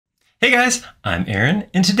Hey guys, I'm Aaron,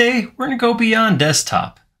 and today we're going to go beyond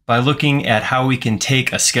desktop by looking at how we can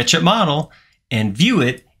take a SketchUp model and view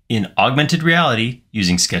it in augmented reality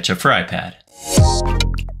using SketchUp for iPad.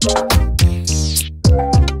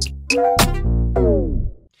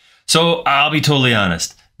 So I'll be totally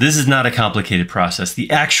honest, this is not a complicated process. The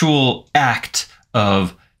actual act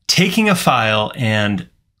of taking a file and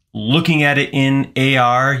looking at it in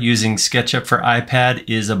AR using SketchUp for iPad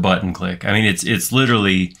is a button click. I mean, it's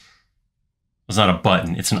literally... It's not a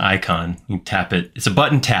button, it's an icon. You can tap it. It's a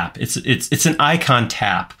button tap. It's an icon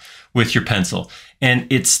tap with your pencil. And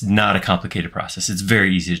it's not a complicated process. It's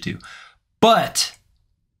very easy to do. But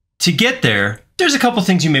to get there, there's a couple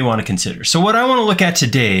things you may want to consider. So what I want to look at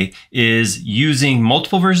today is using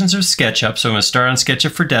multiple versions of SketchUp. So I'm going to start on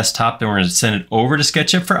SketchUp for desktop, then we're going to send it over to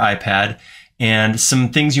SketchUp for iPad, and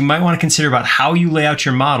some things you might want to consider about how you lay out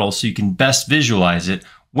your model so you can best visualize it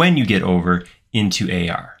when you get over into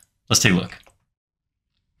AR. Let's take a look.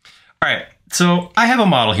 All right, so I have a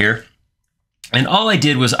model here, and all I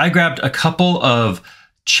did was I grabbed a couple of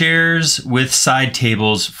chairs with side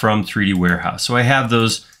tables from 3D Warehouse. So I have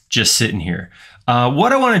those just sitting here.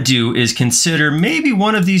 What I want to do is consider maybe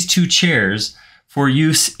one of these two chairs for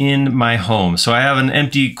use in my home. So I have an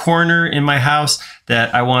empty corner in my house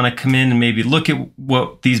that I want to come in and maybe look at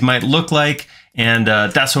what these might look like, and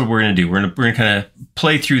that's what we're going to do. We're going to kind of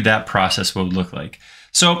play through that process, what it would look like.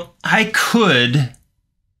 So I could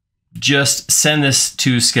just send this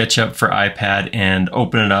to SketchUp for iPad and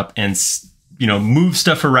open it up and, you know, move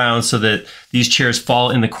stuff around so that these chairs fall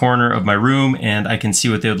in the corner of my room and I can see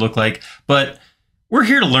what they would look like. But we're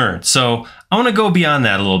here to learn. So I want to go beyond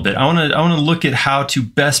that a little bit. I want to look at how to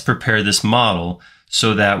best prepare this model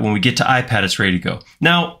so that when we get to iPad, it's ready to go.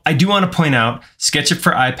 Now, I do want to point out SketchUp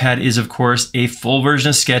for iPad is, of course, a full version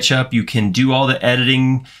of SketchUp. You can do all the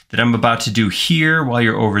editing that I'm about to do here while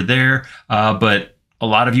you're over there, but a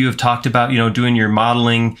lot of you have talked about, you know, doing your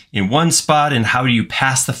modeling in one spot and how do you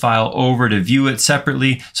pass the file over to view it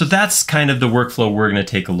separately. So that's kind of the workflow we're going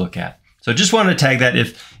to take a look at. So just wanted to tag that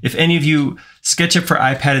if any of you SketchUp for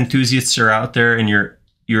iPad enthusiasts are out there and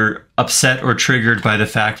you're upset or triggered by the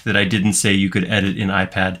fact that I didn't say you could edit in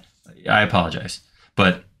iPad, I apologize,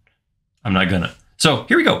 but I'm not gonna. So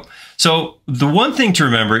here we go. So the one thing to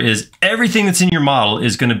remember is everything that's in your model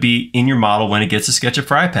is going to be in your model when it gets to SketchUp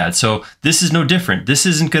for iPad. So this is no different. This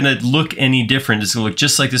isn't going to look any different. It's going to look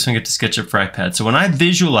just like this when it gets to SketchUp for iPad. So when I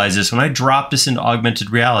visualize this, when I drop this into augmented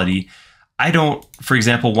reality, I don't, for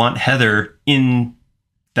example, want Heather in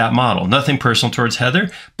that model. Nothing personal towards Heather,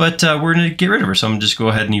 but we're going to get rid of her. So I'm going to just go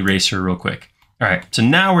ahead and erase her real quick. All right, so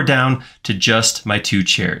now we're down to just my two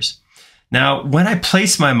chairs. Now, when I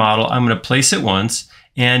place my model, I'm going to place it once.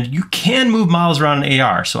 And you can move models around in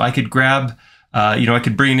AR. So I could grab, you know, I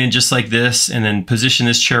could bring it in just like this and then position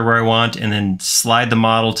this chair where I want and then slide the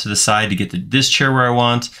model to the side to get this chair where I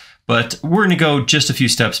want. But we're going to go just a few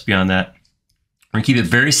steps beyond that. We're going to keep it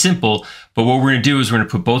very simple. But what we're going to do is we're going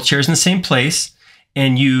to put both chairs in the same place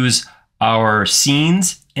and use our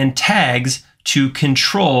scenes and tags to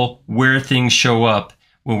control where things show up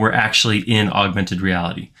when we're actually in augmented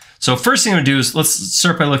reality. So first thing I'm gonna do is let's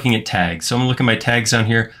start by looking at tags. So I'm gonna look at my tags down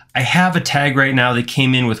here. I have a tag right now that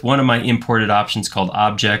came in with one of my imported options called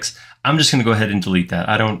objects. I'm just gonna go ahead and delete that.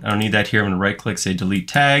 I don't need that here. I'm gonna right click, say delete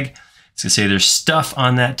tag. It's gonna say there's stuff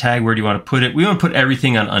on that tag. Where do you wanna put it? We wanna put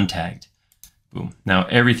everything on untagged. Boom, now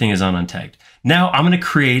everything is on untagged. Now I'm gonna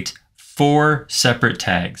create 4 separate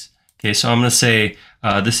tags. Okay, so I'm gonna say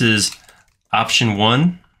this is option 1.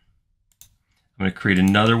 I'm gonna create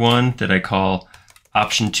another one that I call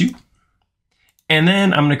option 2. And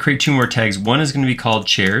then I'm going to create 2 more tags. One is going to be called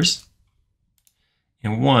chairs,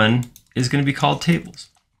 and one is going to be called tables.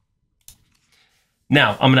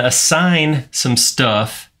 Now I'm going to assign some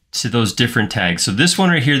stuff to those different tags. So this one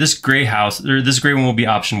right here, this gray house, or this gray one will be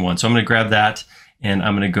option 1. So I'm going to grab that and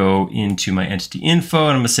I'm going to go into my entity info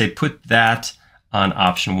and I'm going to say put that on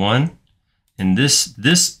option 1. And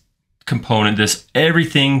this component, this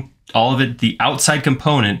everything, all of it, the outside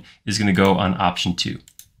component is going to go on option 2.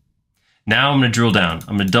 Now I'm going to drill down.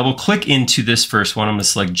 I'm going to double click into this first one. I'm going to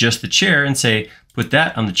select just the chair and say, put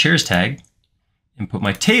that on the chairs tag and put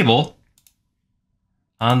my table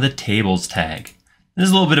on the tables tag.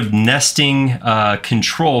 There's a little bit of nesting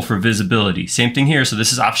control for visibility. Same thing here. So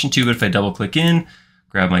this is option 2, but if I double click in,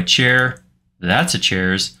 grab my chair, that's a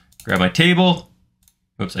chairs, grab my table.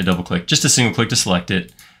 Oops, I double click, just a single click to select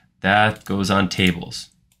it. That goes on tables.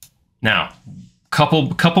 Now,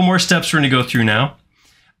 couple more steps we're going to go through now.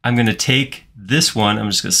 I'm going to take this one, I'm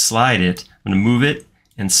just going to slide it, I'm going to move it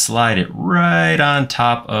and slide it right on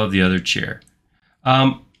top of the other chair.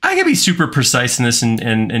 I can be super precise in this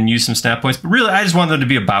and use some snap points, but really I just want them to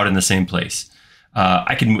be about in the same place.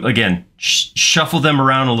 I can, again, shuffle them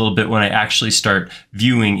around a little bit when I actually start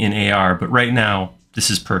viewing in AR, but right now, this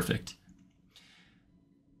is perfect.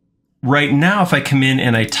 Right now, if I come in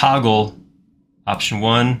and I toggle option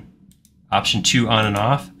 1, option 2 on and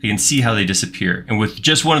off, I can see how they disappear. And with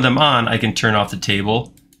just one of them on, I can turn off the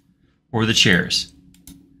table or the chairs.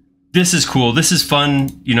 This is cool. This is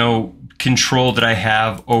fun, you know, control that I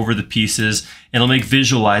have over the pieces, and it'll make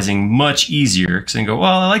visualizing much easier because I can go,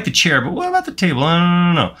 well, I like the chair, but what about the table?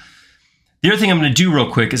 No. The other thing I'm going to do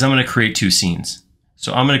real quick is I'm going to create 2 scenes.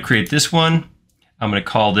 So I'm going to create this one. I'm going to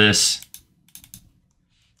call this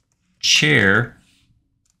chair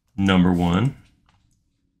number 1.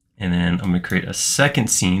 And then I'm going to create a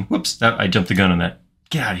second scene. Whoops, I jumped the gun on that.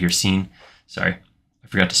 Get out of here, scene. Sorry, I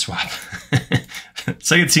forgot to swap.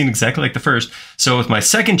 Second scene exactly like the first. So with my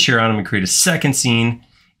second chair on, I'm going to create a second scene,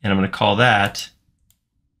 and I'm going to call that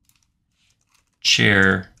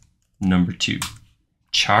chair number 2.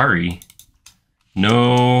 Chari.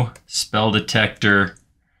 No spell detector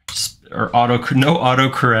or no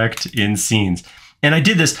autocorrect in scenes. And I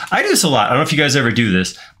do this a lot. I don't know if you guys ever do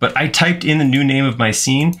this, but I typed in the new name of my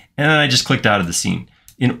scene, and then I just clicked out of the scene.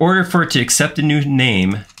 In order for it to accept a new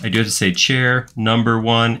name, I do have to say chair number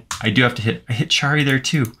 1. I hit Chari there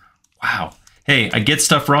too. Wow. Hey, I get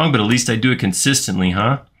stuff wrong, but at least I do it consistently,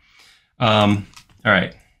 huh? All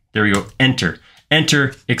right, there we go. Enter.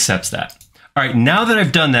 Enter accepts that. All right, now that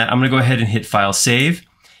I've done that, I'm gonna go ahead and hit File Save.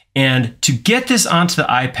 And to get this onto the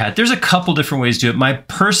iPad, there's a couple different ways to do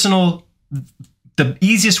it. The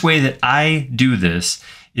easiest way that I do this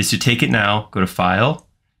is to take it now, go to File,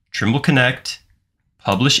 Trimble Connect,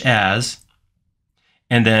 Publish As,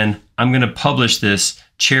 and then I'm going to publish this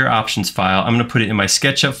chair options file. I'm going to put it in my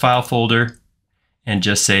SketchUp file folder and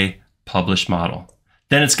just say Publish Model.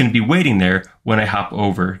 Then it's going to be waiting there when I hop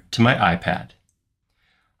over to my iPad.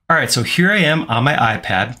 All right, so here I am on my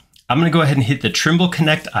iPad. I'm going to go ahead and hit the Trimble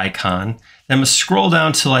Connect icon. Then I'm going to scroll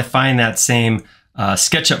down till I find that same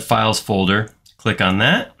SketchUp files folder. Click on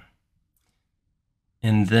that.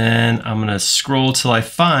 And then I'm going to scroll till I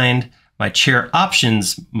find my chair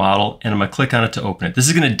options model, and I'm going to click on it to open it. This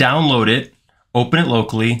is going to download it, open it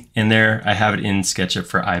locally, and there I have it in SketchUp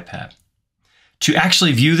for iPad. To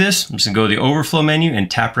actually view this, I'm just going to go to the overflow menu and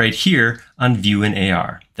tap right here on View in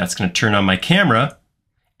AR. That's going to turn on my camera,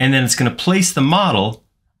 and then it's going to place the model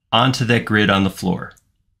onto that grid on the floor.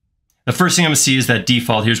 The first thing I'm going to see is that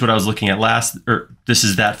default. Here's what I was looking at last, or this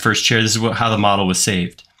is that first chair. This is how the model was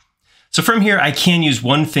saved. So from here, I can use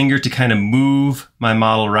one finger to kind of move my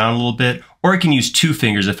model around a little bit, or I can use 2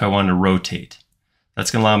 fingers if I want to rotate.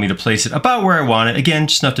 That's going to allow me to place it about where I want it. Again,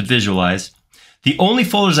 just enough to visualize. The only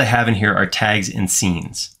folders I have in here are tags and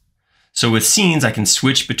scenes. So with scenes, I can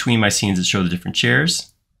switch between my scenes that show the different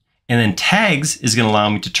chairs. And then tags is going to allow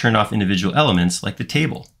me to turn off individual elements like the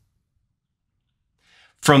table.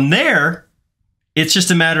 From there, it's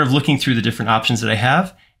just a matter of looking through the different options that I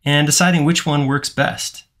have and deciding which one works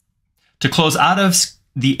best. To close out of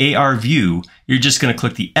the AR view, you're just going to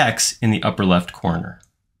click the X in the upper left corner.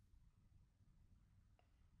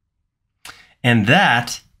 And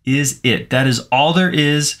that is it. That is all there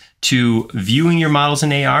is to viewing your models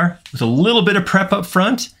in AR. With a little bit of prep up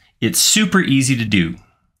front, it's super easy to do.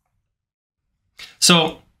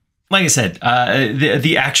 So, like I said,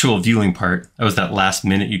 the actual viewing part, that was that last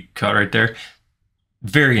minute you caught right there.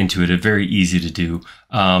 Very intuitive, very easy to do.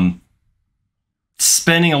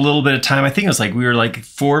 Spending a little bit of time, I think it was like we were like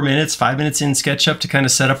 5 minutes in SketchUp to kind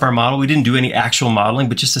of set up our model. We didn't do any actual modeling,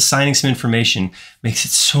 but just assigning some information makes it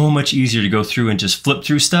so much easier to go through and just flip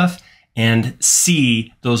through stuff and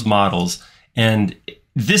see those models. And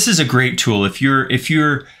this is a great tool. If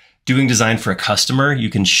you're doing design for a customer,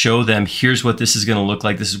 you can show them, here's what this is going to look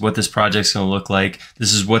like. This is what this project's going to look like.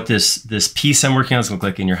 This is what this piece I'm working on is going to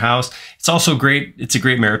look like in your house. It's also great. It's a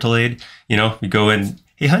great marital aid. You know, you go in,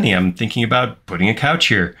 hey, honey, I'm thinking about putting a couch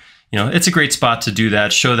here. You know, it's a great spot to do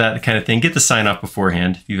that, show that kind of thing, get the sign off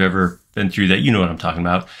beforehand. If you've ever been through that, you know what I'm talking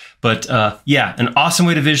about. But yeah, an awesome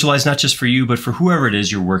way to visualize, not just for you, but for whoever it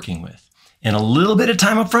is you're working with. And a little bit of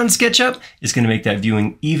time up front in SketchUp is going to make that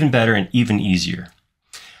viewing even better and even easier.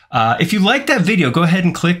 If you like that video, go ahead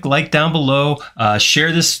and click like down below,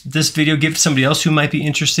 share this video, give it to somebody else who might be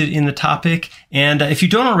interested in the topic. And if you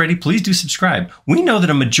don't already, please do subscribe. We know that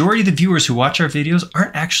a majority of the viewers who watch our videos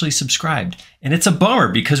aren't actually subscribed. And it's a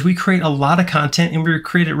bummer because we create a lot of content and we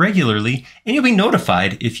create it regularly, and you'll be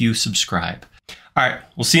notified if you subscribe. All right,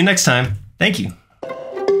 we'll see you next time. Thank you.